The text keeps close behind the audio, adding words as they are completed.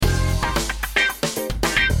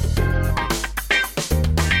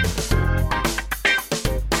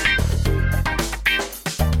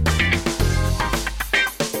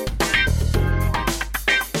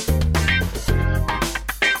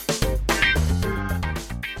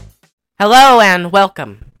Hello and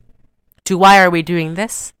welcome to Why Are We Doing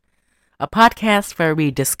This? A podcast where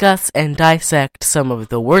we discuss and dissect some of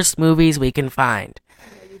the worst movies we can find.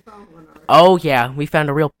 Oh yeah, we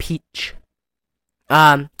found a real peach. We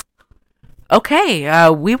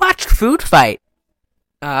watched Food Fight.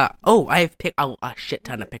 I've picked a shit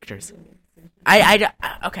ton of pictures.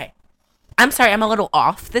 Okay. I'm sorry, I'm a little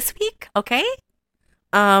off this week, okay?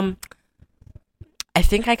 I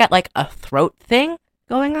think I got like a throat thing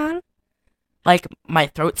going on. Like, my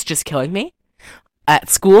throat's just killing me.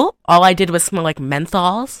 At school, all I did was smell like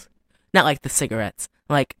menthols. Not like the cigarettes.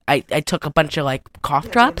 Like, I took a bunch of like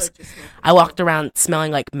cough drops. I walked around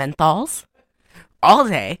smelling like menthols all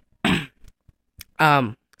day.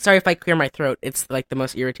 Sorry if I clear my throat. It's like the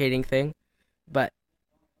most irritating thing. But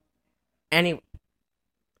anyway.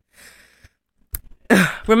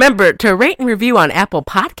 Remember to rate and review on Apple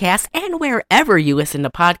Podcasts and wherever you listen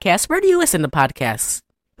to podcasts. Where do you listen to podcasts?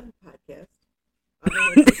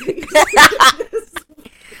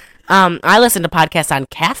 I listen to podcasts on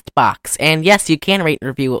Castbox, and yes, you can rate and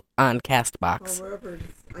review on Castbox. Wherever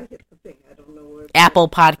I hit the thing, I don't know where. Apple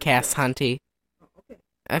Podcasts, Hunty. Oh,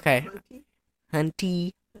 Okay. Hunty.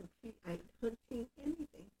 Hunty.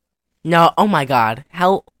 Anything. No, oh my god.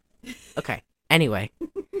 Hell. Okay. Anyway.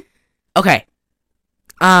 Okay.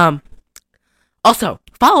 Also,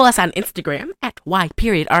 follow us on Instagram at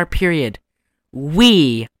Y_R_.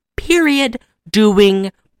 We,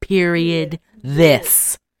 doing,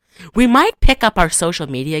 this. We might pick up our social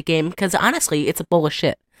media game, because honestly, it's a bowl of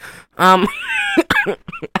shit. I'm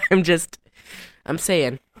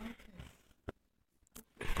saying.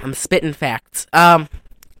 I'm spitting facts. So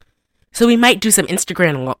we might do some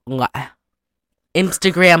Instagram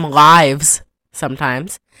lives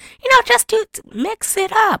sometimes. Just to mix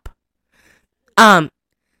it up.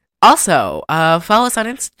 Also, follow us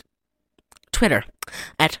on Twitter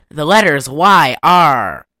at the letters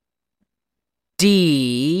YRWDT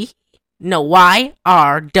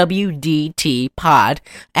pod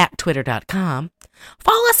at twitter.com.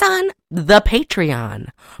 Follow us on the Patreon,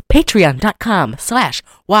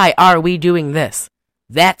 patreon.com/Why Are We Doing This?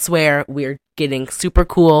 That's where we're getting super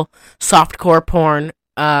cool softcore porn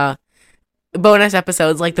bonus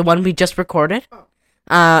episodes like the one we just recorded.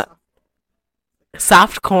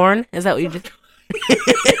 Soft corn, is that what you just...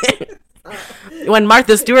 When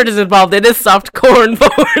Martha Stewart is involved, it is soft corn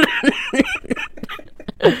porn.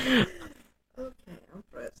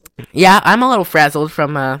 Yeah, I'm a little frazzled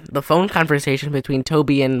from the phone conversation between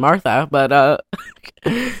Toby and Martha, but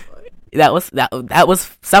that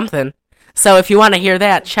was something. So if you want to hear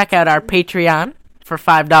that, check out our Patreon for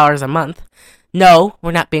 $5 a month. No,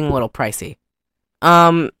 we're not being a little pricey.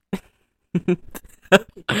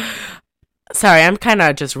 Sorry, I'm kind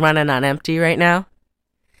of just running on empty right now.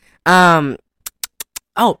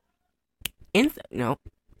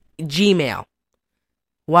 Gmail.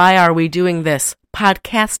 Why are we doing this?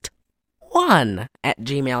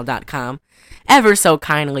 Podcast1@gmail.com. Ever so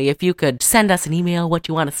kindly, if you could send us an email, what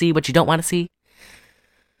you want to see, what you don't want to see.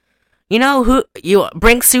 You know who you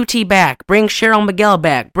bring Suti back, bring Cheryl Miguel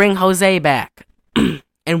back, bring Jose back.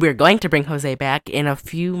 And we're going to bring Jose back in a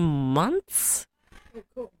few months.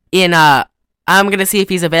 I'm going to see if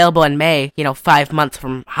he's available in May, 5 months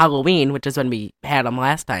from Halloween, which is when we had him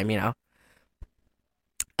last time,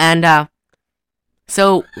 And,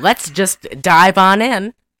 so let's just dive on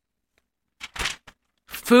in.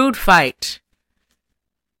 Food Fight.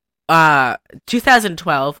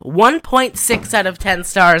 2012, 1.6 out of 10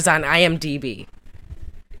 stars on IMDb.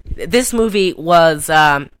 This movie was,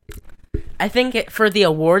 I think for the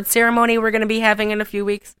award ceremony we're going to be having in a few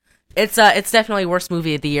weeks, it's definitely worst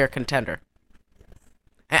movie of the year contender.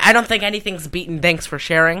 I don't think anything's beaten Thanks for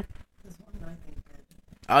Sharing.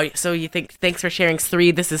 Oh, so you think Thanks for Sharing's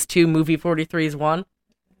 3, this is 2, movie 43 is 1?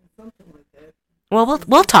 Something like that. Well,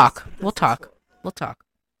 we'll talk. We'll talk.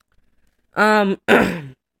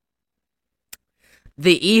 The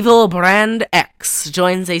evil Brand X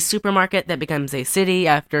joins a supermarket that becomes a city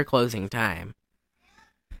after closing time.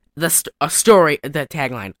 The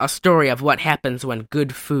tagline, a story of what happens when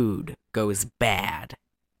good food goes bad.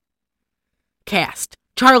 Cast,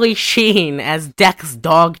 Charlie Sheen as Dex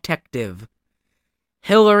Dog Detective.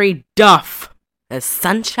 Hilary Duff as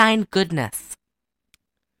Sunshine Goodness.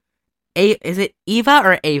 Is it Eva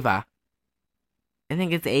or Ava? I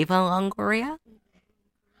think it's Ava Longoria.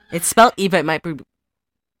 It's spelled Eva, it might be...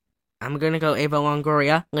 I'm gonna go Ava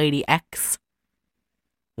Longoria, Lady X.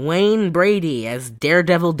 Wayne Brady as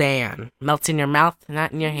Daredevil Dan. Melts in your mouth,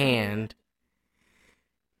 not in your hand.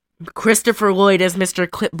 Christopher Lloyd as Mr.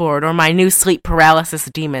 Clipboard, or my new sleep paralysis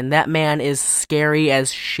demon. That man is scary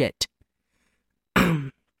as shit.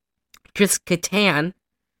 Chris Kattan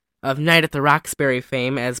of Night at the Roxbury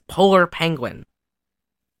fame as Polar Penguin.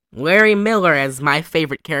 Larry Miller as my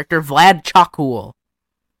favorite character, Vlad Chakul.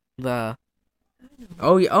 I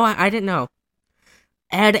didn't know.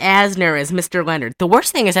 Ed Asner as Mr. Leonard. The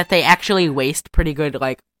worst thing is that they actually waste pretty good,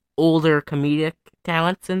 older comedic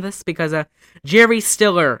talents in this, because Jerry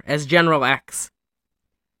Stiller as General X.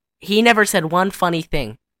 He never said one funny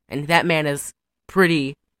thing, and that man is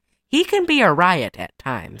pretty... He can be a riot at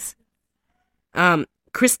times.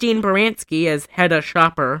 Christine Baranski as Hedda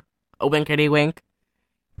Shopper, a winkety wink,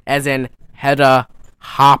 as in Hedda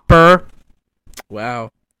Hopper.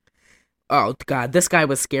 Wow. Oh, God, this guy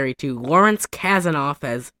was scary, too. Lawrence Kazanoff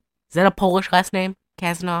as... Is that a Polish last name?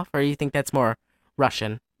 Kazanoff? Or you think that's more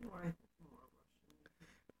Russian?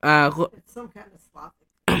 It's some kind of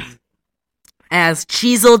Slavic. As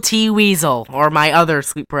Cheezel T. Weasel, or my other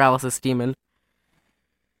sleep paralysis demon.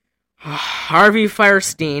 Harvey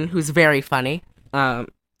Fierstein, who's very funny,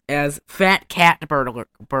 as Fat Cat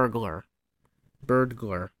Burglar.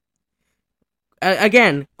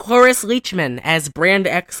 Again, Cloris Leachman as Brand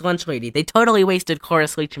X Lunch Lady. They totally wasted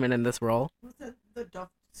Cloris Leachman in this role. Was that the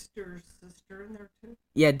Duffster's sister in there too?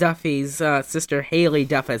 Yeah, Duffy's sister Haley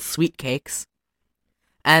Duff as Sweet Cakes.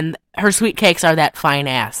 And her sweet cakes are that fine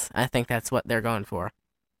ass. I think that's what they're going for.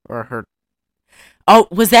 Or her... Oh,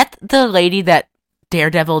 was that the lady that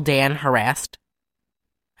Daredevil Dan harassed?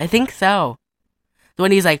 I think so. The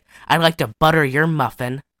one he's like, I'd like to butter your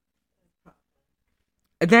muffin.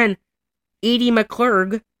 And then Edie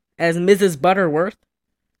McClurg as Mrs. Butterworth.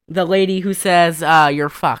 The lady who says, you're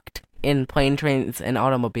fucked in Plane, Trains, and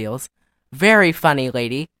Automobiles. Very funny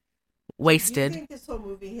lady. Wasted. Do you think this whole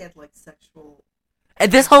movie had, sexual...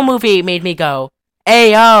 This whole movie made me go,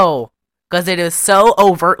 Ayo! Because it is so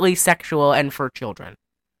overtly sexual and for children.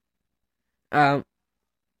 And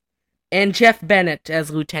Jeff Bennett as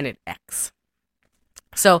Lieutenant X.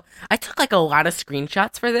 So, I took, a lot of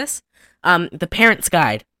screenshots for this. The Parent's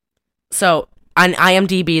Guide. So, on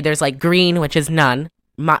IMDb, there's, green, which is none,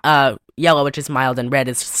 yellow, which is mild, and red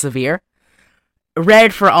is severe.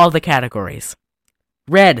 Red for all the categories.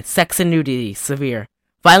 Red, sex and nudity, severe.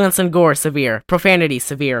 Violence and gore, severe. Profanity,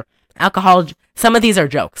 severe. Alcohol, some of these are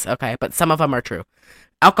jokes, okay, but some of them are true.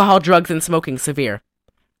 Alcohol, drugs, and smoking, severe.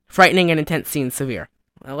 Frightening and intense scenes, severe.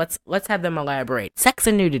 Well, let's have them elaborate. Sex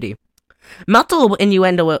and nudity. Multiple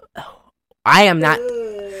innuendos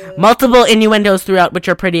throughout, which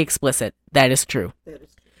are pretty explicit. That is true.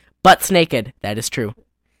 Butts naked. That is true.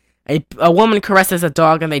 A woman caresses a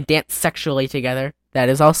dog and they dance sexually together. That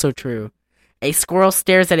is also true. A squirrel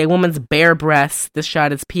stares at a woman's bare breasts. This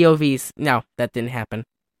shot is POVs. No, that didn't happen.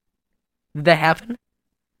 Did that happen?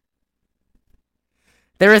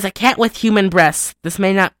 There is a cat with human breasts. This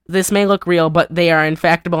may look real, but they are in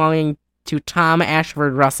fact belonging to Tom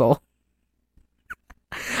Ashford Russell.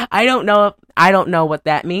 I don't know what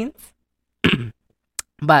that means.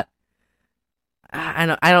 But I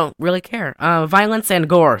don't really care. Violence and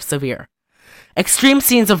gore, severe. Extreme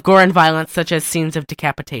scenes of gore and violence, such as scenes of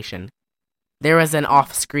decapitation. There was an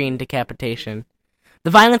off-screen decapitation.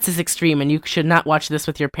 The violence is extreme, and you should not watch this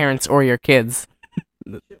with your parents or your kids.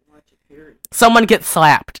 Someone gets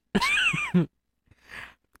slapped.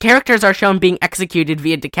 Characters are shown being executed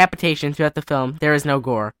via decapitation throughout the film. There is no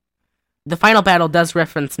gore. The final battle does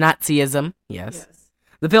reference Nazism. Yes.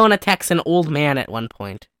 The villain attacks an old man at one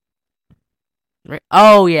point. Right?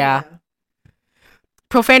 Oh, yeah.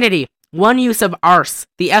 Profanity. One use of arse.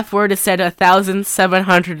 The F word is said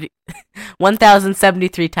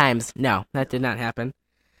 1,073 times. No, that did not happen.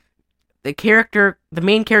 The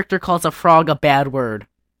main character calls a frog a bad word.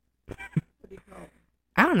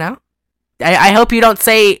 I don't know. I hope you don't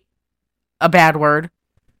say a bad word.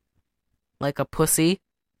 Like a pussy.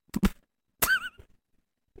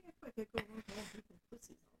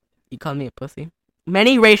 You called me a pussy?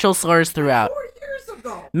 Many racial slurs throughout. 4 years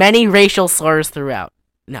ago. Many racial slurs throughout.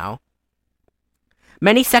 No.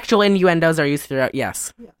 Many sexual innuendos are used throughout.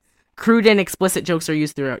 Yes. Crude and explicit jokes are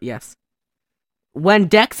used throughout. Yes. When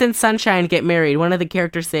Dex and Sunshine get married, one of the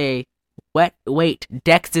characters say, "What? Wait,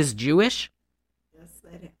 Dex is Jewish?" Yes,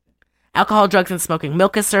 that happened. Alcohol, drugs, and smoking.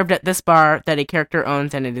 Milk is served at this bar that a character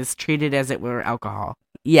owns, and it is treated as it were alcohol.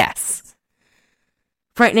 Yes.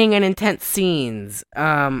 Frightening and intense scenes.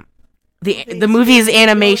 The movie's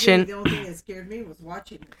animation. The only thing that scared me was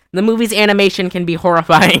watching it. The movie's animation can be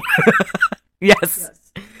horrifying. Yes.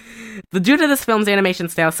 Due to this film's animation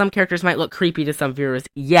style, some characters might look creepy to some viewers.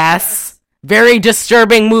 Yes. Very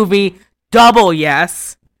disturbing movie. Double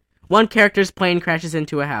yes. One character's plane crashes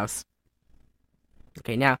into a house.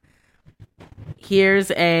 Okay, now,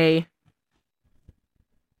 here's a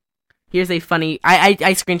Here's a funny. I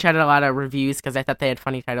screenshotted a lot of reviews because I thought they had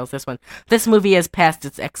funny titles. This movie has passed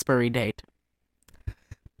its expiry date.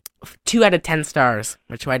 2 out of 10 stars,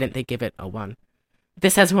 which why didn't they give it a 1?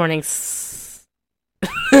 This has warnings.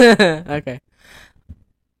 Okay.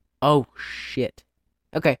 Oh shit.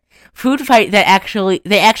 Okay. Food fight that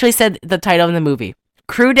they actually said the title in the movie.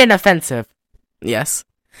 Crude and offensive. Yes.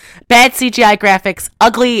 Bad CGI graphics,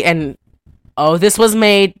 ugly and this was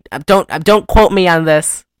made. Don't quote me on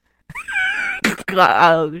this.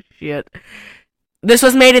 Oh shit. This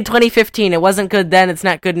was made in 2015. It wasn't good then, it's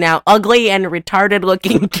not good now. Ugly and retarded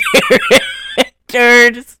looking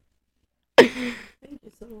characters.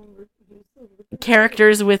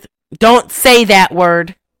 Characters with don't say that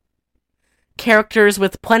word. Characters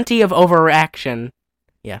with plenty of overaction.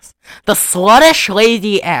 Yes. The sluttish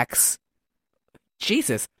Lady X.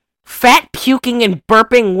 Jesus. Fat puking and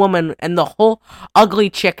burping woman and the whole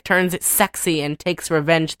ugly chick turns it sexy and takes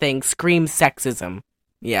revenge thing screams sexism.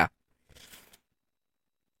 Yeah.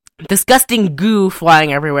 Disgusting goo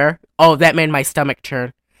flying everywhere. Oh, that made my stomach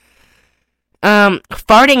churn.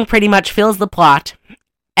 Farting pretty much fills the plot.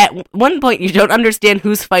 At one point, you don't understand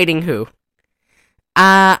who's fighting who.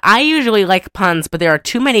 I usually like puns, but there are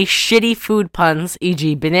too many shitty food puns,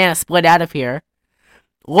 e.g. banana split out of here.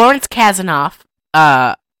 Lawrence Kasanoff,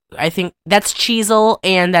 I think that's Cheezel,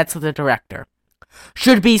 and that's the director,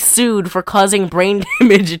 should be sued for causing brain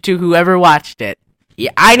damage to whoever watched it.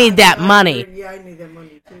 Yeah, I need that money. Yeah, I need that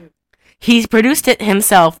money too. He's produced it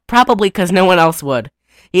himself, probably because no one else would.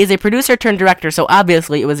 He is a producer turned director, so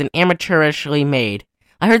obviously it was an amateurishly made.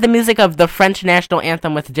 I heard the music of the French national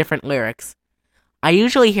anthem with different lyrics. I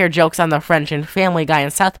usually hear jokes on the French in Family Guy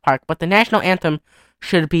and South Park, but the national anthem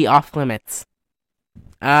should be off limits.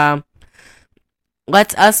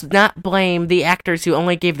 Let's us not blame the actors who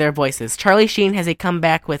only gave their voices. Charlie Sheen has a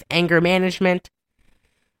comeback with Anger Management,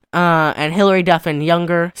 and Hilary Duff and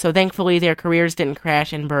Younger, so thankfully their careers didn't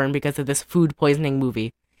crash and burn because of this food poisoning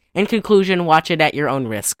movie. In conclusion, watch it at your own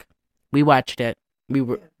risk. We watched it.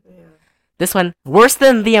 This one, worse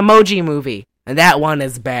than the Emoji Movie, and that one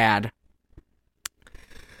is bad.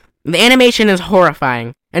 The animation is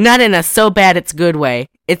horrifying, and not in a so bad it's good way.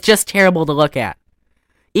 It's just terrible to look at.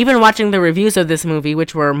 Even watching the reviews of this movie,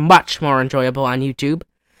 which were much more enjoyable on YouTube,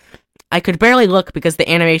 I could barely look because the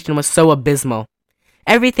animation was so abysmal.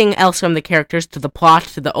 Everything else from the characters to the plot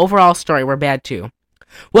to the overall story were bad too.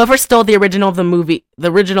 Whoever stole the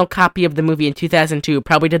original copy of the movie in 2002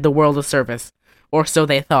 probably did the world a service, or so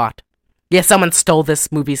they thought. Yeah, someone stole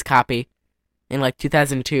this movie's copy in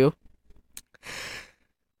 2002.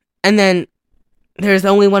 And then there's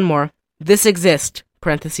only one more. This Exists,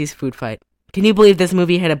 parentheses food fight. Can you believe this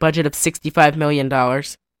movie had a budget of $65 million?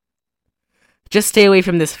 Just stay away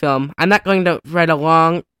from this film. I'm not going to write a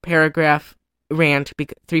long 3-paragraph rant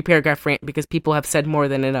because people have said more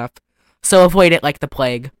than enough. So avoid it like the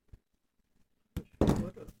plague.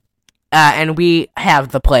 And we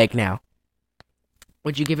have the plague now.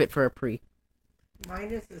 Would you give it for a pre?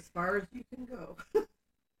 Minus as far as you can go.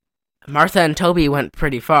 Martha and Toby went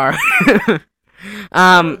pretty far.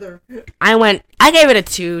 I gave it a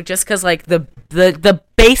 2 just because the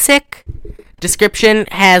basic description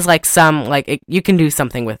has you can do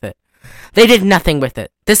something with it. They did nothing with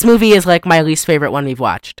it. This movie is my least favorite one we've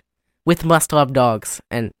watched, with Must Love Dogs.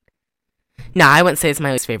 And I wouldn't say it's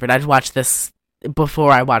my least favorite. I'd watch this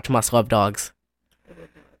before I watch Must Love Dogs.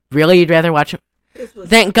 Really, you'd rather watch it?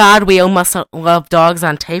 Thank God we own Must Love Dogs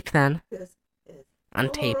on tape then. On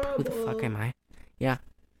tape. Who the fuck am I? Yeah.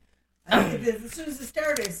 As soon as it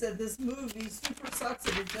started, I said this movie super sucks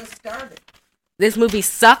and it just started. This movie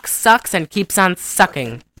sucks, and keeps on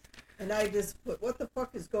sucking. And I just put, what the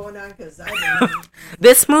fuck is going on? Because I don't know.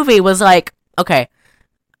 This movie was okay,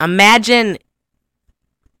 imagine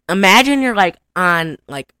you're on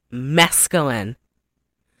mescaline.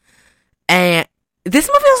 And this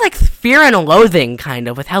movie was Fear and Loathing, kind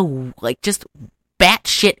of, with how just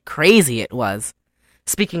batshit crazy it was.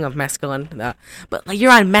 Speaking of mescaline, but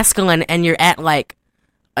you're on mescaline and you're at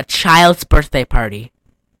a child's birthday party.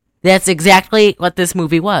 That's exactly what this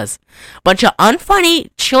movie was. Bunch of unfunny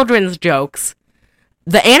children's jokes.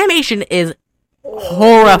 The animation is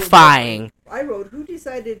horrifying. I wrote, who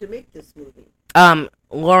decided to make this movie?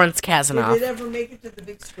 Lawrence Kasanoff. Did it ever make it to the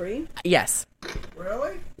big screen? Yes.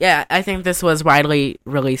 Really? Yeah, I think this was widely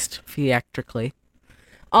released theatrically.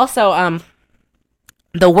 Also,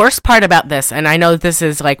 the worst part about this, and I know this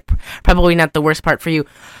is probably not the worst part for you,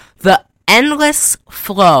 the endless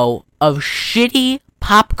flow of shitty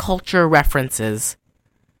pop culture references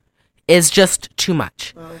is just too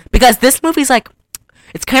much. Because this movie's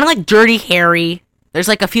it's kind of like Dirty Harry. There's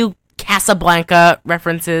a few Casablanca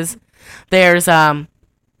references. There's I mean,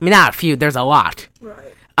 not a few. There's a lot.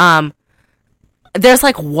 Right. There's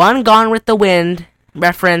like one Gone with the Wind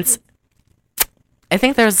reference. I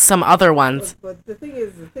think there's some other ones. But the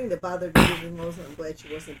thing that bothered me the most, I'm glad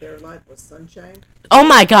she wasn't there live, was Sunshine. Oh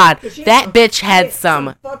my god, 'Cause she that bitch she had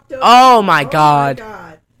some. fucked up. Oh my god.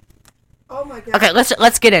 Oh my god. Okay,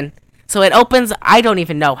 let's get in. So it opens. I don't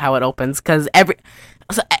even know how it opens because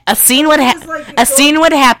a scene would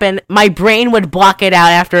would happen. My brain would block it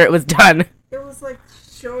out after it was done. It was like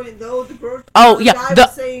showing the grocery. Oh yeah, guy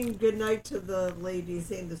was saying goodnight to the lady,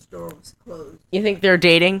 saying the store was closed. You think they're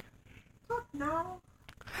dating? Fuck no.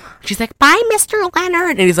 She's like, "Bye, Mr.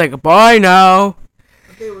 Leonard," and he's like, "Bye now."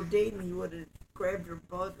 If they were dating, he would have grabbed her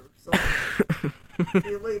butt or something. See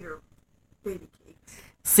you later, baby cakes.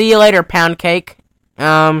 See you later, pound cake.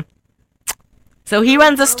 So he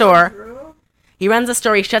runs a store. He runs a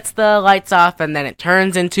store. He shuts the lights off, and then it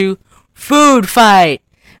turns into food fight.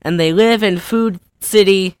 And they live in Food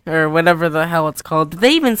City or whatever the hell it's called. Did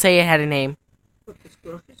they even say it had a name? What, this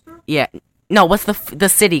grocery store? Yeah. No, what's the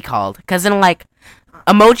city called? Because in like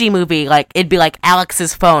Emoji Movie, like it'd be like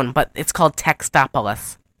Alex's phone, but it's called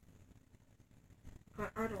Textopolis.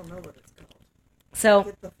 I don't know what it's called. So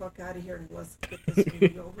get the fuck out of here and let's get this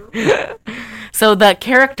movie over. So the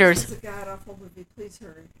characters. This is a god awful movie. Please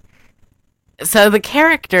hurry. So the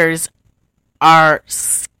characters are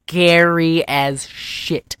scary as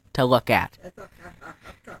shit to look at.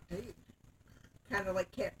 Kind of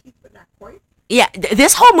like cat teeth, but not quite. Yeah,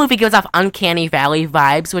 this whole movie gives off Uncanny Valley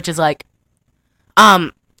vibes, which is like,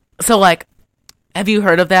 so like, have you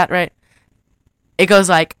heard of that, right? It goes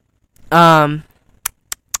like, our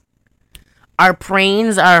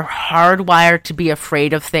brains are hardwired to be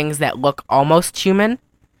afraid of things that look almost human,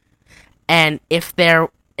 and if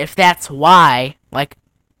that's why, like,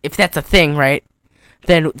 if that's a thing, right,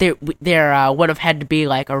 then there would have had to be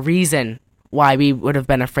like a reason why we would have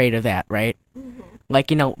been afraid of that, right? Mm-hmm. Like,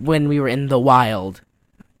 you know, when we were in the wild,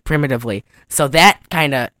 primitively. So that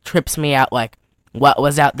kind of trips me out, like, what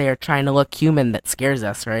was out there trying to look human that scares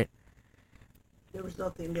us, right? There was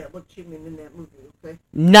nothing that looked human in that movie, okay?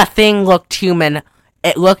 Nothing looked human.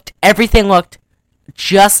 Everything looked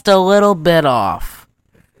just a little bit off.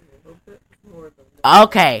 A little bit more than that.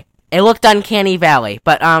 Okay, it looked Uncanny Valley,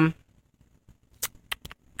 but,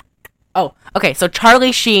 oh, okay, so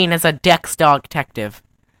Charlie Sheen is a Dex dog detective.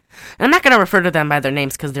 And I'm not going to refer to them by their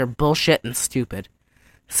names because they're bullshit and stupid.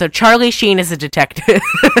 So Charlie Sheen is a detective.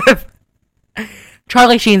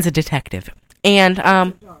 Charlie Sheen's a detective.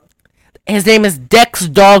 And, his name is Dex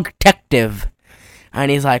Dog Detective.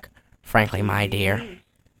 And he's like, frankly, my dear.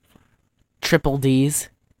 Triple D's.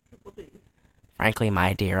 Frankly,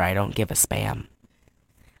 my dear, I don't give a spam.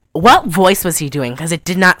 What voice was he doing? Because it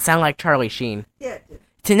did not sound like Charlie Sheen. Yeah, it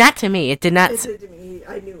did. Not to me. It did not. It did to me.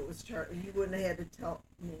 I knew it was Charlie. You wouldn't have had to tell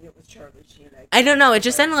me it was Charlie Sheen. I don't know. It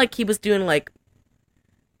just sounded like he was doing like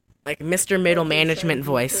Mr. Middle Management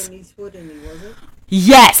voice. Clint Eastwood and he wasn't?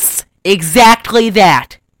 Yes, exactly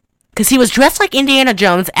that. Because he was dressed like Indiana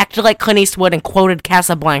Jones, acted like Clint Eastwood, and quoted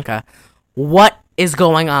Casablanca. What is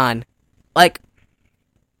going on? Like,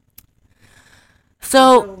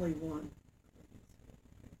 so There's only one.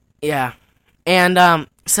 yeah, and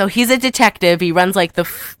so he's a detective. He runs like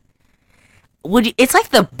it's like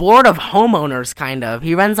the board of homeowners, kind of.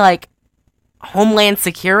 He runs like Homeland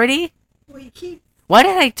Security. Well, you keep. Why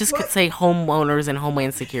did I just What? say homeowners and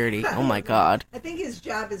Homeland Security? Oh my god. I think his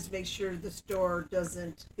job is to make sure the store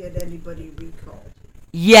doesn't get anybody recalled.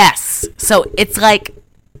 Yes. So it's like,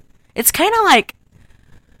 it's kind of like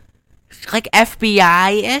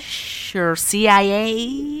FBI-ish or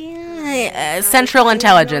CIA, Central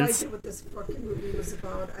Intelligence. I have no idea what this fucking movie was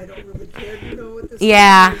about. I don't really care to know what this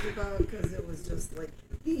Yeah. movie was about because it was just like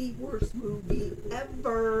the worst movie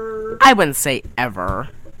ever. I wouldn't say ever.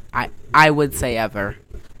 I would say ever.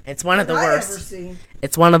 It's one of the That I ever worst. seen.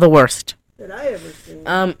 It's one of the worst. That I ever seen.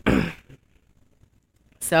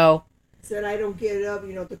 So Said I don't get it up.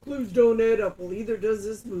 You know, the clues don't add up. Well, either does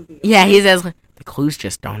this movie. yeah, he says the clues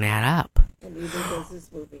just don't add up. And either does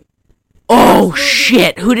this movie. Oh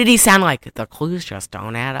shit! Who did he sound like? The clues just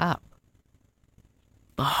don't add up.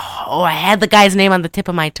 Oh, I had the guy's name on the tip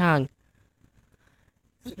of my tongue.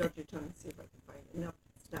 Sit out your tongue and see if I can find it. No,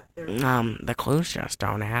 it's not there. The clues just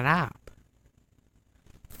don't add up.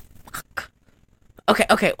 Fuck. Okay,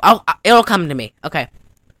 it'll come to me. Okay.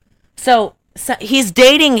 So he's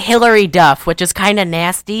dating Hillary Duff, which is kind of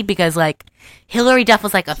nasty because, like, Hillary Duff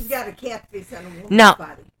was like She's got a cat face on a woman's No.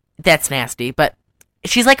 body. That's nasty, but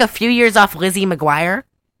she's like a few years off Lizzie McGuire,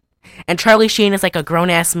 and Charlie Sheen is like a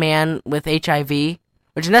grown-ass man with HIV,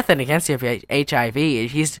 which is nothing against you if you have HIV.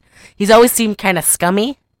 He's always seemed kind of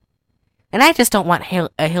scummy. And I just don't want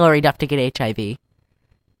Hillary Duff to get HIV.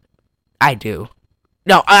 I do.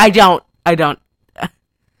 No, I don't.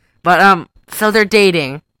 But, so they're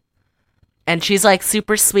dating. And she's, like,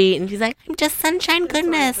 super sweet. And she's like, I'm just sunshine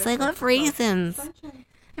goodness. I love raisins.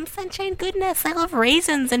 I'm sunshine goodness. I love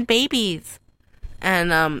raisins and babies.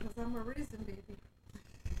 And, I'm a raisin baby.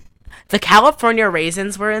 the California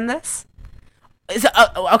raisins were in this.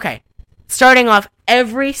 Okay. Starting off,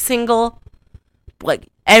 every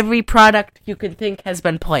product you can think has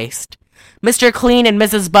been placed. Mr. Clean and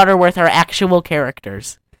Mrs. Butterworth are actual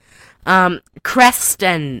characters. Crest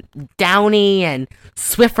and Downy and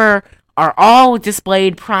Swiffer are all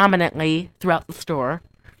displayed prominently throughout the store.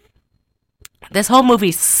 This whole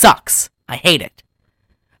movie sucks. I hate it.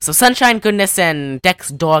 So Sunshine Goodness and Dex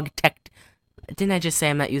Dog Tech... Didn't I just say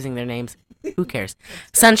I'm not using their names? Who cares?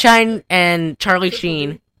 Sunshine and Charlie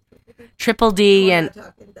Sheen. Triple D and...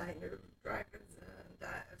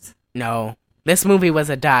 No. This movie was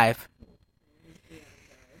a dive.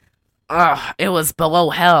 Ugh, it was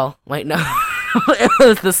below hell. Wait, no. It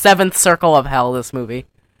was the seventh circle of hell, this movie.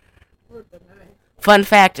 Fun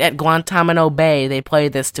fact, at Guantanamo Bay, they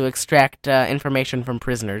played this to extract information from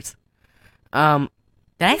prisoners. Did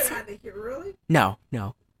I say? Really? No.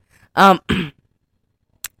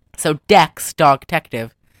 So Dex, Dog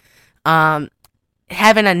Detective, having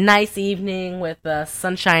a nice evening with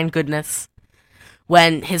Sunshine Goodness,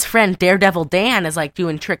 when his friend Daredevil Dan is like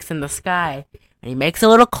doing tricks in the sky, and he makes a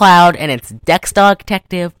little cloud, and it's Dex, Dog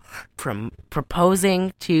Detective, from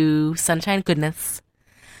proposing to Sunshine Goodness.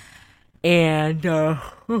 And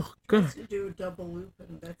oh god. To do a double loop,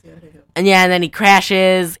 and that's the end of him. And yeah, and then he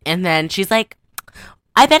crashes, and then she's like,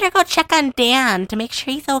 I better go check on Dan to make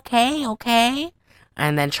sure he's okay?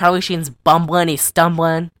 And then Charlie Sheen's bumbling, he's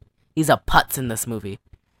stumbling. He's a putz in this movie.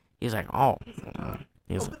 He's like, oh.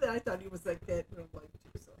 But then I thought he was like that, and I'm like,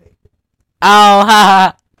 so hey. Oh,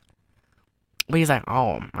 ha. But he's like,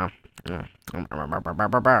 oh.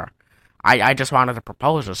 I just wanted to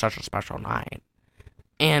propose to such a special night.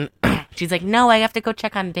 And she's like, no, I have to go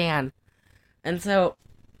check on Dan. And so,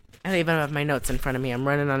 I don't even have my notes in front of me. I'm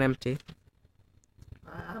running on empty.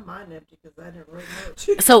 I'm on empty because I didn't write notes.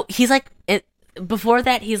 So, he's like, before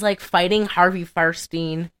that, he's like fighting Harvey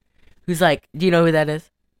Fierstein, who's like, do you know who that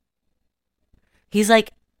is? He's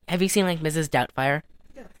like, have you seen like Mrs. Doubtfire?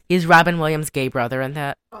 Yeah. He's Robin Williams' gay brother in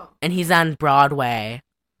that. Oh. And he's on Broadway.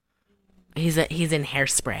 He's in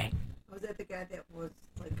Hairspray. Was that the guy that was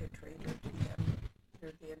like a trainer to him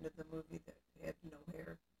near the end of the movie that had no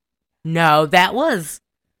hair? No, that was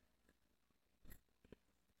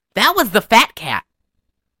the fat cat.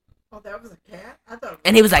 Oh, that was a cat? I thought it was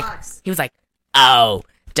And he was like, oh,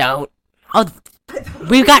 don't. Oh,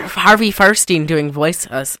 we've got Harvey Fierstein doing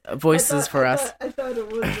voices for us. I thought it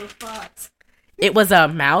was a fox. It was a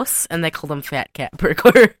mouse, and they called him Fat Cat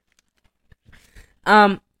Burglar.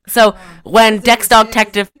 So when Dex Dog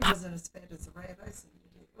Detective wasn't as fat as a rat. I see.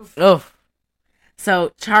 Oh.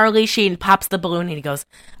 So Charlie Sheen pops the balloon, and he goes,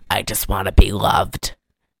 I just want to be loved.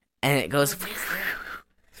 And it goes...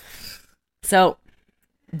 So,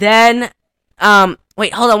 then,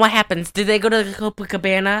 wait, hold on, what happens? Did they go to the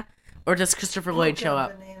Copacabana, or does Christopher Lloyd show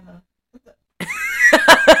up?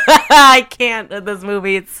 I can't with this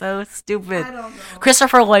movie, it's so stupid. I don't know.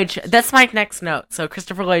 Christopher Lloyd, that's my next note, so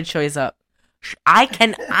Christopher Lloyd shows up. I'm...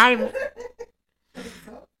 He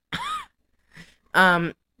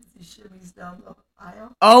shimmies down the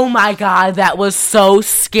aisle. Oh my god, that was so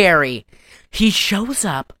scary. He shows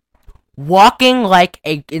up, walking like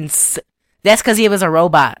that's because he was a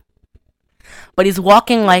robot. But he's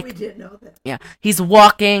walking like... We didn't know that. Yeah, he's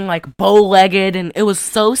walking like bow-legged, and it was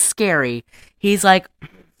so scary. He's like...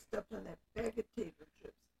 Stepped on that bag of tater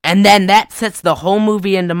chips. And then that sets the whole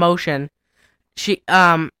movie into motion. It's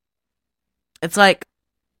like...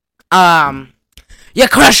 You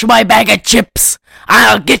crushed my bag of chips!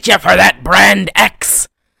 I'll get you for that Brand X!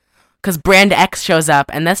 Because Brand X shows up,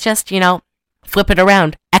 and that's just, flip it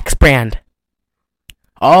around. X brand.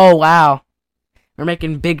 Oh, wow. We're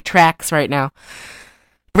making big tracks right now.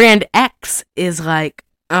 Brand X is like,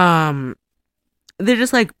 they're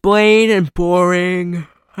just like plain and boring.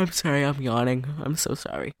 I'm sorry, I'm yawning. I'm so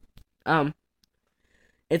sorry.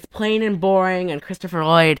 It's plain and boring, and Christopher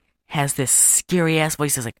Lloyd has this scary-ass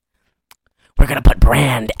voice. He's like, we're gonna put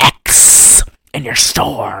Brand X in your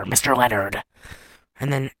store, Mr. Leonard.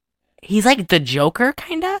 And then, he's like the Joker,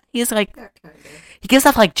 kinda? He's like... He gives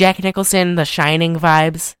off like Jack Nicholson, The Shining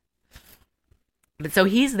vibes. But so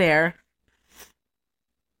he's there.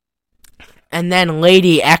 And then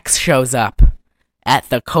Lady X shows up at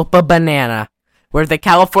the Copa Banana, where the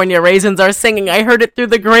California Raisins are singing. I heard it through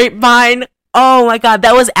the grapevine. Oh my god,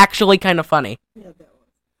 that was actually kind of funny. Yeah, that was.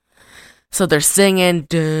 So they're singing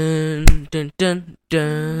dun dun dun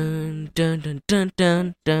dun dun dun dun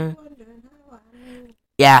dun dun. Wondering how I knew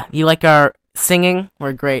Yeah, you like our singing?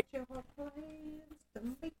 We're great. you were plans to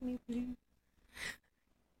make me blue.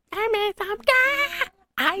 I met some guy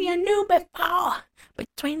I knew before.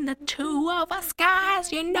 Between the two of us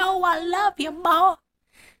guys, you know I love you more.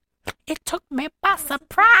 It took me by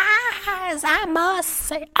surprise, I must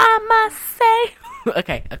say.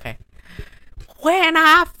 Okay. When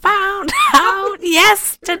I found out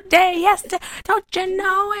yesterday, don't you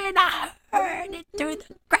know it? I heard it through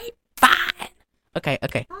the grapevine. Okay.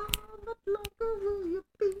 How much longer will you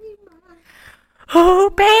be mine? Oh,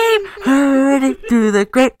 babe, heard it through the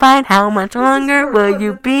grapevine. How much longer will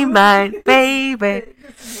you be mine, baby?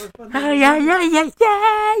 This is more fun Oh, than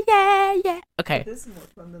yeah. Okay, This is more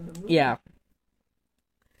fun than the movie. yeah.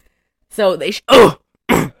 So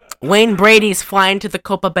Wayne Brady's flying to the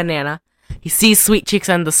Copa Banana. He sees Sweet Cheeks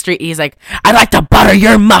on the street. He's like, I'd like to butter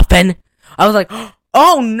your muffin. I was like,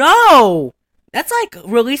 oh no! That's like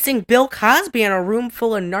releasing Bill Cosby in a room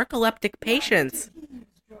full of narcoleptic patients.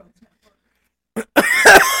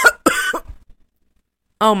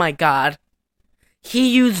 Oh my god.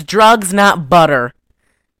 He used drugs, not butter.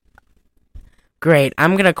 Great.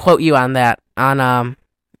 I'm gonna quote you on that on the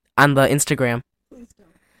Instagram. Please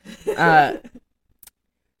don't.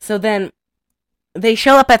 So then they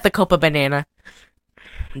show up at the Copa Banana.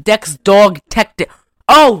 Deck's dog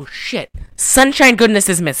Oh shit. Sunshine Goodness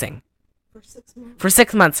is missing For 6 months. for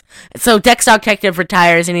 6 months. So Deck's dog detective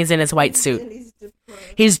retires and he's in his white suit. And he's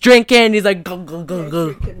depressed. He's drinking. He's like, go. Yeah,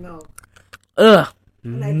 drinking milk. Ugh.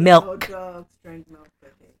 And I didn't Milk. know dogs drank milk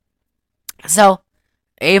that day. So,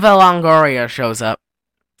 Ava Longoria shows up,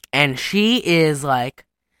 and she is like,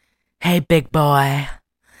 hey, big boy.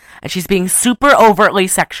 And she's being super overtly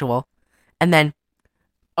sexual. And then,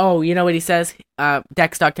 oh, you know what he says?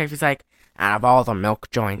 Dex Dog Detective's like, out of all the milk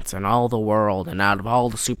joints in all the world, and out of all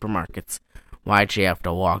the supermarkets, why'd she have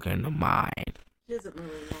to walk into mine? She doesn't really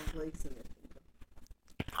want legs in it.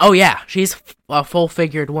 Oh, yeah, she's a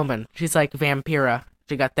full-figured woman. She's like Vampira.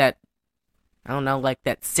 She got that, I don't know, like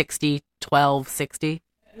that 60, 12, 60.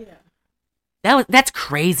 Yeah. That's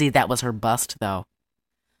crazy that was her bust, though.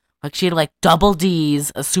 Like, she had, like, double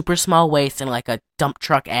D's, a super small waist, and, like, a dump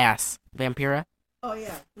truck ass. Vampira? Oh,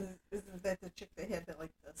 yeah. Isn't that the chick that had that, like,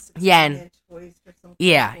 the 16-inch Yeah, waist or something?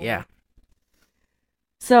 Yeah.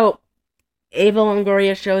 So, Ava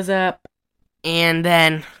Longoria shows up, and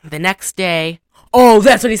then the next day... Oh,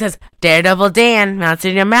 that's what he says! Daredevil Dan, mouth's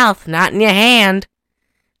in your mouth, not in your hand.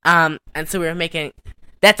 And so we were making...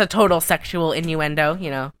 That's a total sexual innuendo,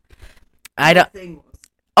 you know. I don't... Thing was.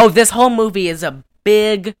 Oh, this whole movie is a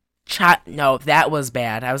big... No, that was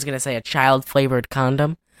bad. I was going to say a child-flavored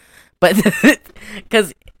condom. But...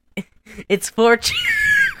 Because it's for...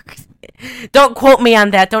 Don't quote me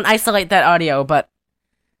on that. Don't isolate that audio, but...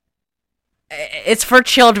 It's for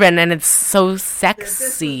children, and it's so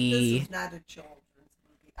sexy. This was not a children's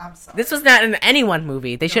movie. I'm sorry. This was not an anyone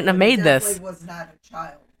movie. They shouldn't have made this. It was not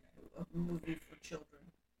a movie for children.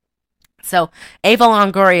 So, Ava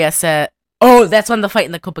Longoria said... Oh, that's when the fight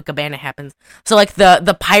in the Copacabana happens. So, like,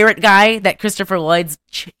 the pirate guy that Christopher Lloyd's...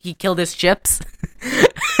 he killed his chips.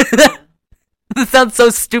 This sounds so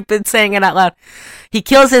stupid saying it out loud. He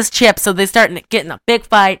kills his chips, so they start getting a big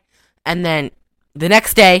fight. And then, the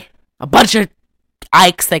next day... A bunch of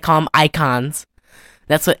Ikes, they call them icons.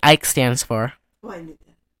 That's what Ike stands for. Oh, I knew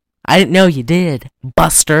that. I didn't know you did,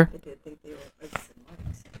 Buster. I did think they were Ikes and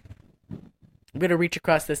Mikes. I'm gonna reach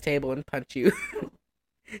across this table and punch you.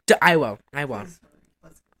 I won't. Let's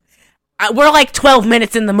We're like 12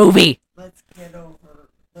 minutes in the movie. get over.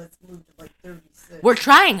 Let's move to like 36. We're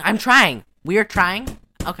trying. I'm trying. We're trying.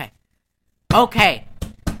 Okay.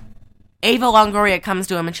 Ava Longoria comes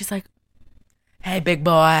to him and she's like, hey, big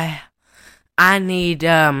boy. I need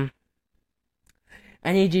you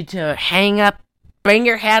to hang up, bring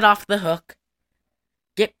your head off the hook,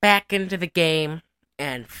 get back into the game,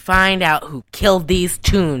 and find out who killed these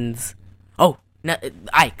Toons. Oh, no,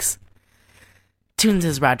 Ikes. Toons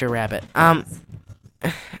is Roger Rabbit.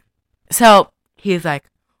 So, he's like,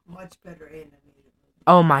 Much better animated.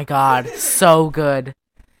 oh my god, so good.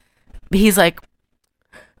 He's like,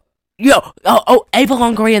 Ava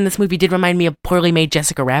Longoria in this movie did remind me of poorly made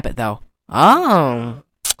Jessica Rabbit, though. Oh,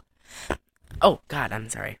 God, I'm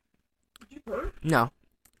sorry. Did you burp? No,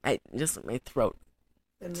 my throat.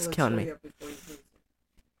 Then It's let's killing hurry me. up before you lose it.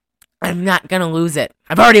 I'm not gonna lose it.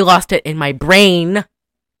 I've already lost it in my brain.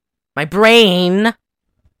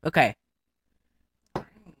 Okay.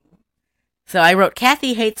 So I wrote,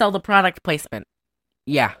 Kathy hates all the product placement.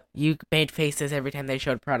 Yeah, you made faces every time they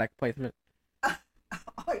showed product placement. Oh,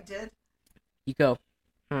 I did. You go,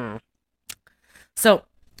 So,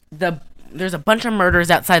 there's a bunch of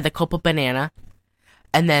murders outside the Copa Banana,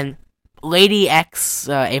 and then Lady X,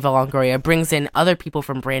 Ava Longoria, brings in other people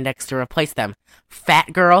from Brand X to replace them.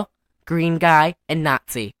 Fat Girl, Green Guy, and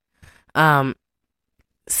Nazi.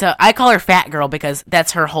 So I call her Fat Girl because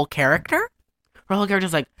that's her whole character. Her whole character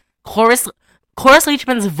is like Cloris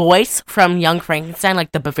Leachman's voice from Young Frankenstein,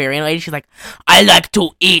 like the Bavarian lady. She's like, I like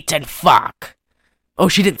to eat and fuck. Oh,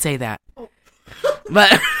 she didn't say that. Oh.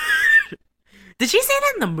 But did she say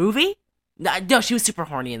that in the movie? No, she was super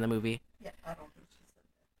horny in the movie. Yeah, I don't think she said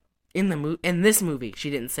that. In this movie, she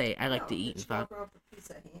didn't say I like to eat and fuck. A piece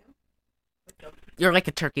of ham? You're like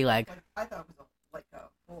a turkey leg. I thought it was like a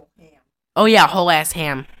whole ham. Oh yeah, whole ass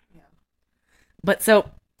ham. Yeah. But so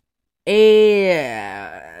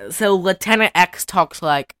Lieutenant X talks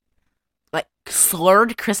like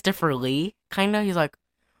slurred Christopher Lee, kinda. He's like,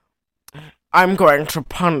 I'm going to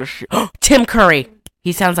punish you. Tim Curry.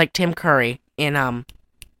 He sounds like Tim Curry in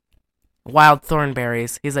Wild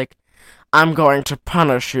Thornberrys. He's like, I'm going to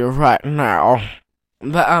punish you right now.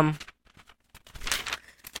 But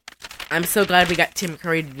I'm so glad we got Tim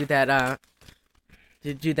Curry to do that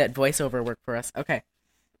voiceover work for us. Okay.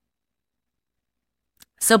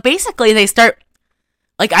 So basically they start,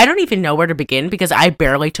 like, I don't even know where to begin because I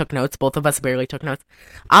barely took notes. Both of us barely took notes.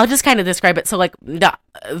 I'll just kind of describe it. So, like,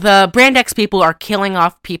 the Brand X people are killing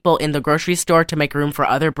off people in the grocery store to make room for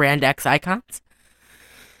other Brand X icons.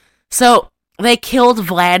 So they killed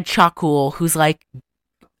Vlad Chocul, who's like,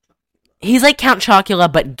 he's like Count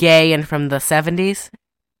Chocula, but gay and from the 70s.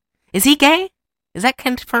 Is he gay? Is that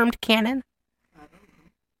confirmed canon?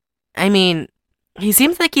 I mean, he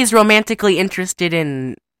seems like he's romantically interested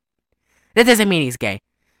in... That doesn't mean he's gay.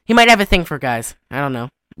 He might have a thing for guys. I don't know.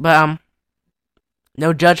 But,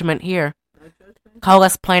 no judgment here. No judgment? Call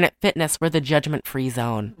us Planet Fitness. We're the judgment-free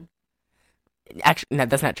zone. Actually, no,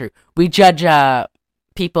 that's not true. We judge,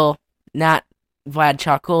 people, not Vlad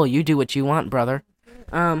Chocul. You do what you want, brother.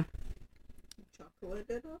 Chocolate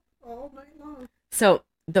it up all night long. So,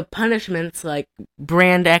 the punishments, like,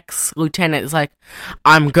 Brand X Lieutenant is like,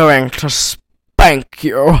 I'm going to spank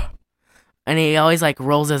you. And he always, like,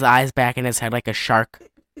 rolls his eyes back in his head like a shark.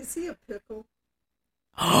 Is he a pickle?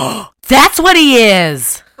 That's what he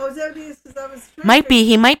is! Oh, is that what he is? Because I was trying Might be.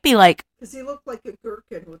 He might be like... Because he looked like a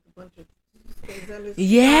gherkin with a bunch of things on his...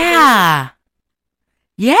 Yeah!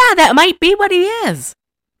 Yeah, that might be what he is.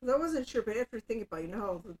 I wasn't sure, but after thinking about it, you know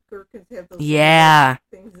how the gherkins have those... Yeah,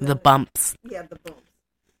 things the bumps. Yeah, the bumps.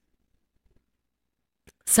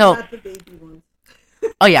 So... Not the baby ones.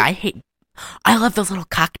 Oh yeah, I love those little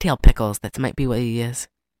cocktail pickles. That might be what he is.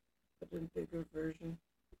 But in bigger version.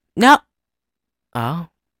 No. Oh.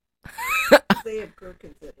 They have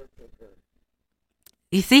gherkins that are bigger.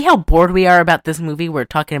 You see how bored we are about this movie? We're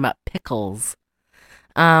talking about pickles.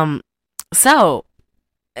 So,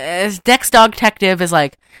 Dex Dog Detective is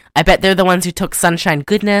like, I bet they're the ones who took Sunshine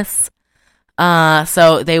Goodness.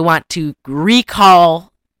 So they want to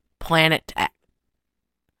recall Planet X.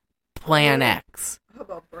 Plan X. How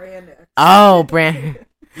about Brand X? Oh, Brand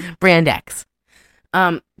X.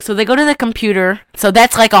 So they go to the computer. So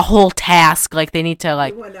that's like a whole task. Like they need to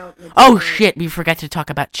like. Oh shit! We forgot to talk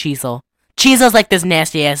about Cheezel. Cheezel's like this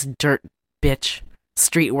nasty ass dirt bitch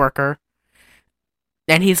street worker,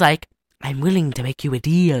 and he's like, "I'm willing to make you a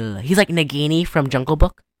deal." He's like Nagini from Jungle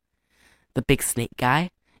Book, the big snake guy,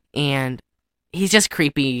 and he's just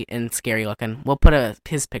creepy and scary looking. We'll put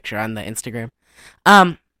his picture on the Instagram.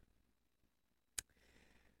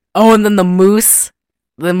 Oh, and then the moose.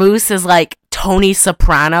 The moose is like Tony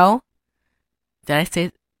Soprano. Did I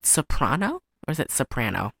say soprano? Or is it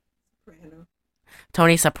soprano? Soprano.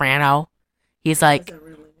 Tony Soprano. He's like... Doesn't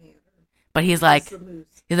really matter. But he's like...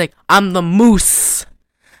 I'm the moose.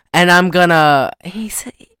 And I'm gonna... He's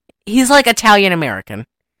like Italian-American.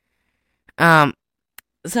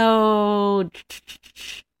 So...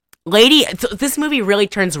 this movie really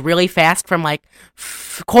turns really fast from like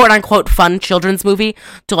quote-unquote fun children's movie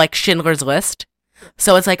to like Schindler's List.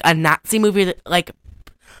 So it's like a Nazi movie that, like,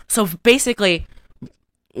 so basically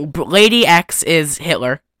Lady X is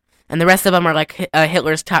Hitler and the rest of them are like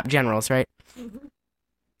Hitler's top generals, right? Mm-hmm.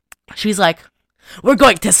 She's like, we're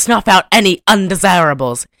going to snuff out any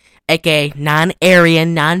undesirables, aka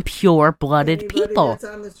non-Aryan, non-pure blooded people. That's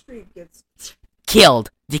on the street gets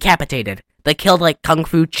killed, decapitated. They killed, like, Kung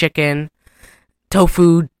Fu Chicken, Kung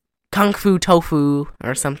Fu Tofu,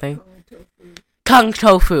 or something. Kung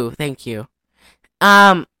Tofu, thank you.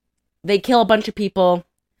 They kill a bunch of people,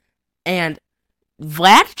 and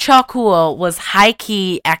Vlad Chakul was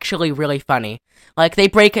high-key actually really funny. Like,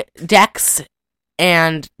 Dex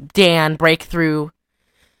and Dan break through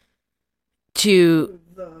to...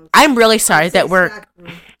 I'm really sorry that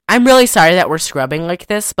we're scrubbing like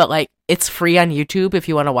this, but, like, it's free on YouTube if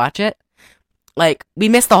you want to watch it. Like, we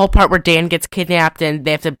missed the whole part where Dan gets kidnapped and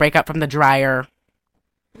they have to break up from the dryer.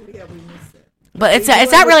 Yeah, we missed it. But it's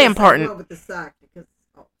not really important. With the sock because,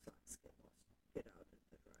 socks get out of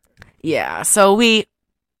the dryer. Yeah, so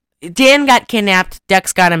Dan got kidnapped,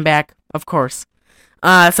 Dex got him back, of course.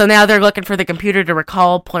 So now they're looking for the computer to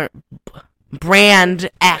recall Brand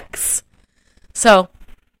X. So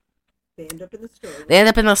they end up in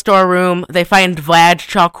the storeroom. They find Vlad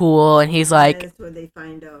Chakul, and he's like... That's where they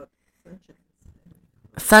find out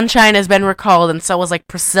Sunshine has been recalled, and so was, like,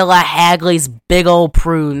 Priscilla Hagley's big old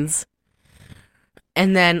prunes.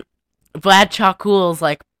 And then Vlad Chakul's,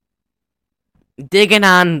 like, digging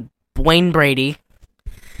on Wayne Brady.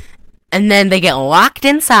 And then they get locked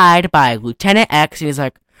inside by Lieutenant X, and he's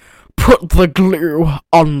like, put the glue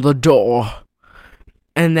on the door.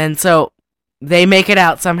 And then, so, they make it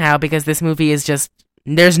out somehow, because this movie is just...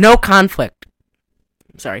 There's no conflict.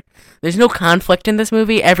 Sorry. There's no conflict in this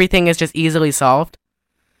movie. Everything is just easily solved.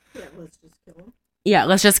 Yeah, let's just kill him. Yeah,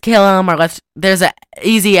 let's just kill him, or there's an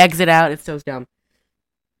easy exit out. It's so dumb.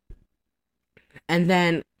 And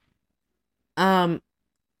then, oh,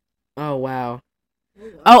 wow.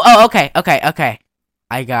 Oh, okay.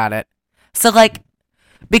 I got it. So, like,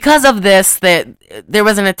 because of this, there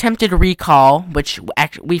was an attempted recall, which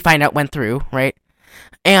we find out went through, right?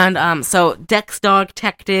 And, so, Dex Dog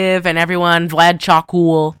Detective and everyone, Vlad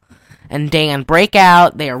Chakul and Dan break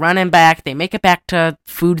out. They are running back. They make it back to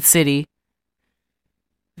Food City.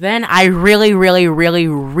 Then I really, really, really,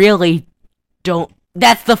 really don't...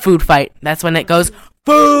 That's the food fight. That's when it goes,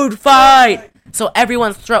 food fight! So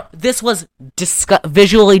everyone's throat... This was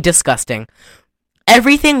visually disgusting.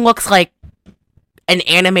 Everything looks like an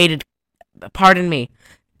animated... Pardon me.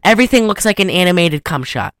 Everything looks like an animated cum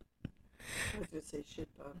shot. I was going to say shit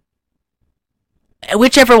bomb.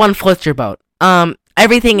 Whichever one floats your boat.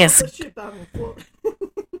 Everything is...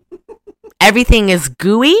 Everything is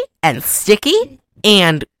gooey and sticky,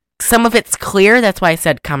 and some of it's clear. That's why I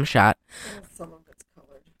said cum shot. Some of it's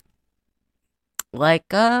colored.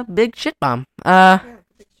 Like a big shit bomb.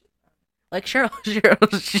 Like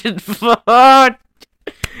Cheryl's shit bomb.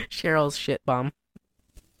 Cheryl's shit bomb.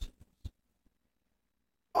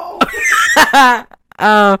 Oh.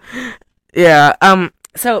 Yeah.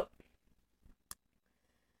 So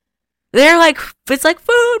they're like, it's like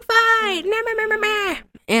food fight,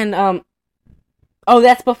 and oh,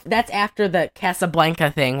 that's after the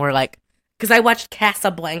Casablanca thing. Where, like, because I watched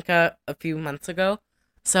Casablanca a few months ago,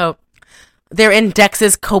 so they're in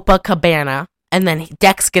Dex's Copacabana, and then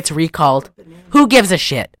Dex gets recalled. Who gives a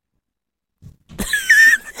shit?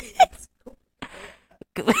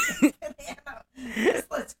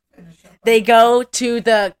 They go to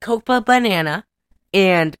the Copa Banana,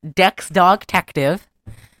 and Dex Dog Detective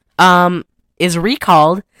is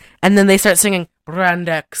recalled, and then they start singing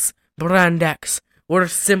Brandex, Brandex, we're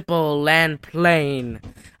simple and plain.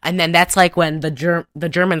 And then that's like when the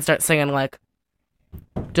Germans start singing like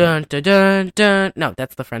dun dun dun dun. No,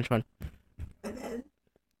 that's the French one. And then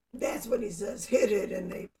that's when he says hit it, and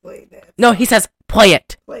they play that. No, he says play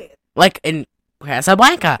it. Play it. Like in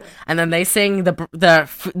Casablanca. Okay. And then they sing their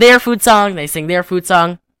food song, they sing their food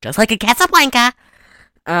song, just like in Casablanca.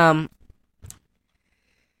 Oh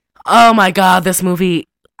my god, this movie,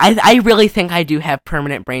 I really think I do have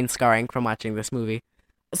permanent brain scarring from watching this movie.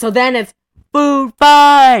 So then it's food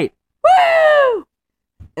fight! Woo!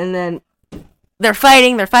 And then they're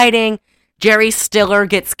fighting. Jerry Stiller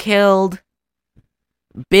gets killed.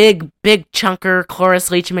 Big chunker Cloris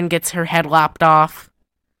Leachman gets her head lopped off.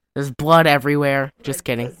 There's blood everywhere. Just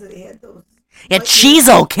kidding. Yeah,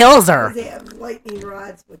 Chizo kills her. They have lightning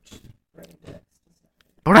rods, which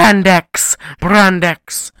Brandex.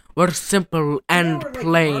 We're simple and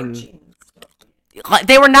plain.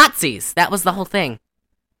 They were Nazis. That was the whole thing.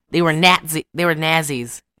 They were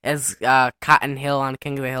Nazis, as Cotton Hill on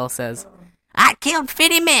King of the Hill says. I killed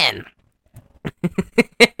 50 men.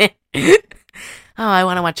 Oh, I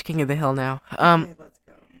want to watch King of the Hill now. Okay, let's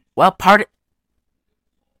go. Well,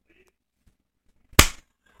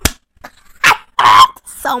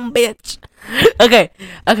 some bitch.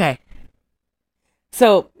 Okay.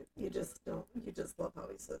 So you just love how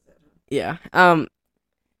he says that. Yeah.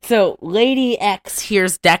 So Lady X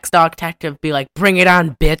hears Dex Dog Detective be like, "Bring it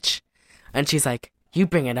on, bitch," and she's like, "You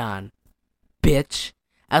bring it on, bitch."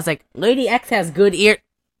 I was like, Lady X has good ears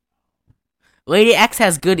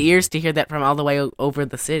to hear that from all the way over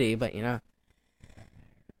the city, but you know.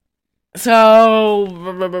 So,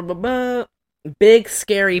 big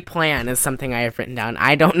scary plan is something I have written down.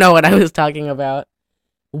 I don't know what I was talking about.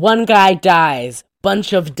 One guy dies.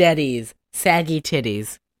 Bunch of deadies. Saggy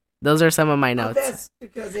titties. Those are some of my notes. That's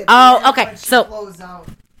because Okay. So blows out.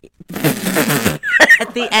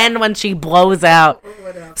 at the end when she blows out. Or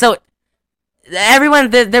whatever. So everyone,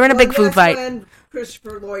 they're in a big food fight. When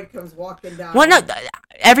Christopher Lloyd comes walking down. Well, no,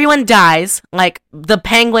 everyone dies. Like the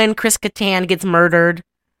penguin, Chris Kattan gets murdered.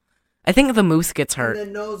 I think the moose gets hurt. And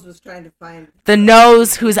the nose was trying to find The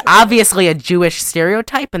nose, who's obviously a Jewish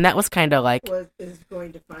stereotype, and that was kind of like is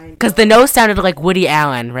going to find because the nose sounded like Woody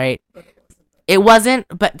Allen, right? but it wasn't. It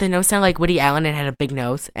wasn't, but the nose sounded like Woody Allen and had a big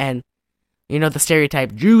nose, and you know the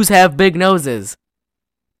stereotype: Jews have big noses.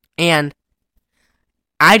 And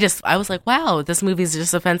I was like, wow, this movie's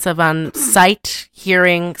just offensive on sight,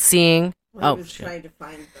 hearing, seeing. Well, he was trying to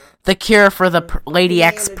find the cure for the Lady the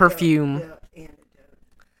X antidote, perfume. the antidote.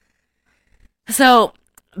 So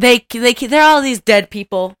they're all these dead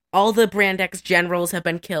people. All the Brand X generals have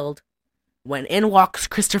been killed. When in walks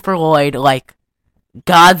Christopher Lloyd, like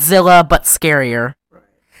Godzilla but scarier. Right.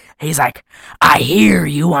 He's like, I hear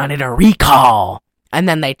you wanted a recall. And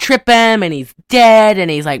then they trip him and he's dead and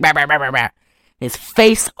he's like, bah, bah, bah, bah, bah. His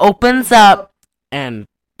face opens up and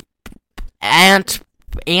Aunt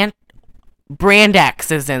Brand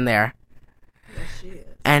X is in there. Yes, she is.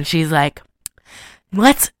 And she's like,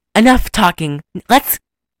 enough talking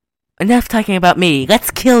about me.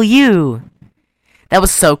 Let's kill you. That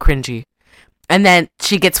was so cringy. And then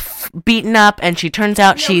she gets beaten up, and she turns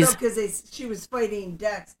out she's... because she was fighting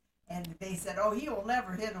Dex, and they said, "Oh, he will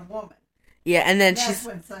never hit a woman." Yeah, and then That's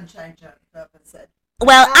when Sunshine jumped up and said,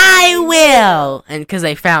 "Well, I will," and because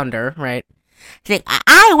they found her, right? She's like,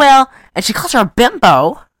 "I will," and she calls her a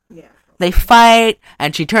bimbo. Yeah. They fight,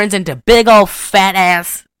 and she turns into big old fat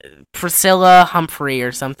ass Priscilla Humphrey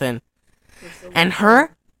or something, and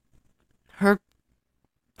her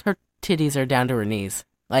titties are down to her knees.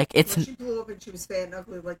 Like it's. Well, she blew up and she was fat and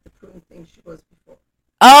ugly like the prune thing she was before.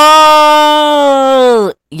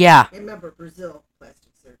 Oh yeah. Remember Brazil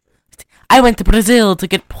plastic surgery? I went to Brazil to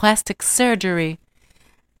get plastic surgery,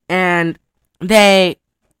 and they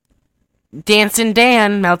Dancing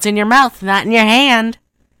Dan melts in your mouth, not in your hand.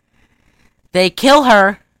 They kill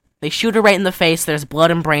her. They shoot her right in the face. There's blood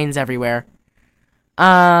and brains everywhere.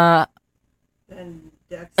 And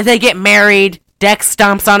Dex. They get married. Dex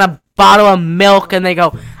stomps on a bottle of milk, and they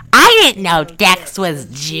go, "I didn't know Dex was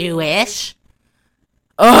Jewish."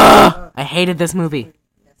 Ugh! I hated this movie.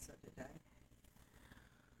 Yes, so did I.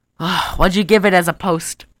 Ugh, what'd you give it as a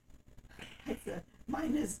post?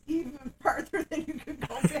 Mine is even farther than you could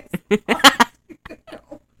go. You could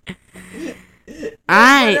go.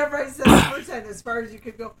 Whatever I said the first time, as far as you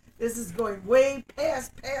could go, this is going way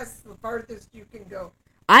past the farthest you can go.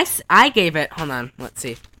 I gave it, hold on, let's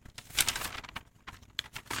see.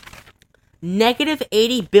 Negative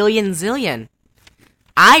 80 billion zillion.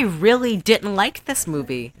 I really didn't like this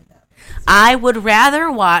movie. I would rather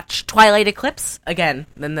watch Twilight Eclipse again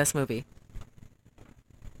than this movie.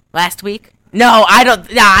 Last week? No, I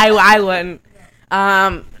don't. No, I wouldn't.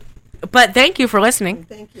 But thank you for listening.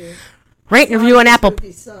 Thank you. Rate and review on Apple.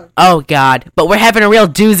 Oh God! But we're having a real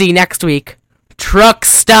doozy next week. Truck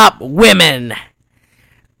stop women.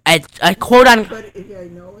 I quote on. But I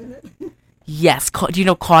know in it. Yes. Do you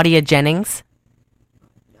know Claudia Jennings?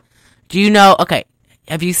 Do you know? Okay.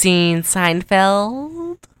 Have you seen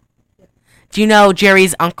Seinfeld? Yeah. Do you know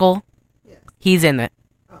Jerry's uncle? Yeah. He's in it.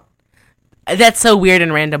 Oh. That's so weird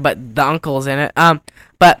and random, but the uncle's in it.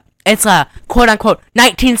 But it's a quote unquote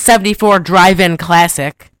 1974 drive-in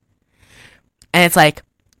classic, and it's like,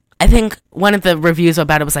 I think one of the reviews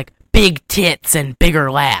about it was like big tits and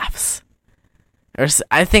bigger laughs, or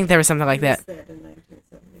I think there was something like that. In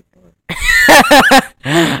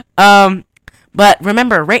 1974. But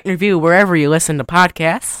remember, rate and review wherever you listen to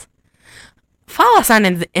podcasts. Follow us on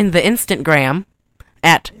in the Instagram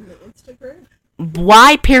at In the Instagram?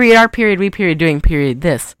 Y period R period we period doing period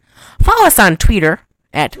this. Follow us on Twitter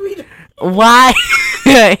at Twitter. Y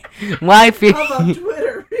Y period. How about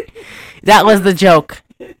Twitter? That was the joke.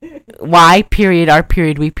 Y period R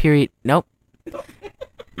period we period. Nope.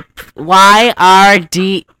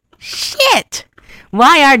 YRD shit.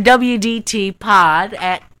 YRWDT pod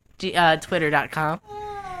at twitter.com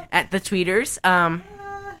at the tweeters.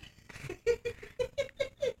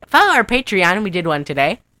 Follow our Patreon. We did one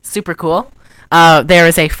today. Super cool. There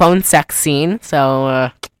is a phone sex scene,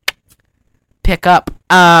 so pick up.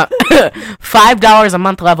 $5 a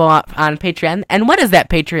month level on Patreon. And what is that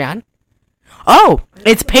Patreon? Oh,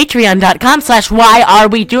 it's patreon.com/why are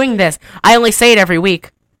we doing this. I only say it every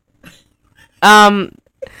week.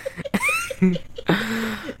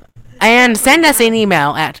 And send us an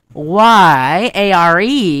email at we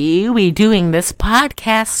doing this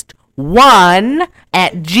podcast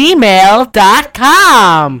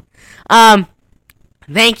 1@gmail.com.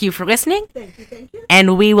 Thank you for listening. Thank you.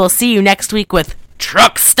 And we will see you next week with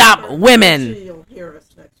Truck Stop Women. You'll hear us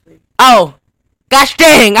next week. Oh, gosh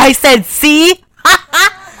dang, I said see?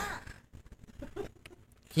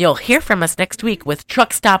 You'll hear from us next week with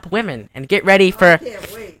Truck Stop Women. And get ready for...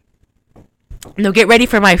 Can't wait. No, get ready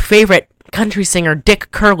for my favorite country singer,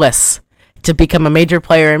 Dick Curless, to become a major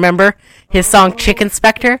player. Remember his song Chicken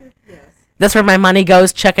Inspector? Yes. That's where my money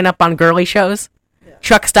goes, checking up on girly shows. Yeah.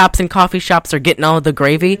 Truck stops and coffee shops are getting all the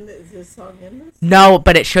gravy. Is this song in this? No,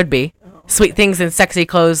 but it should be. Oh. Sweet things and sexy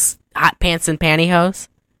clothes, hot pants and pantyhose.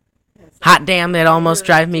 Yes. Hot damn, that almost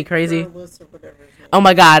drive me crazy. Careless or whatever his name Oh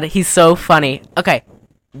my god, he's so funny. Okay,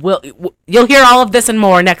 you'll hear all of this and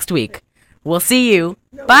more next week. We'll see you.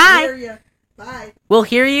 is. No, Bye. hear ya. Bye. We'll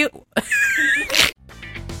hear you.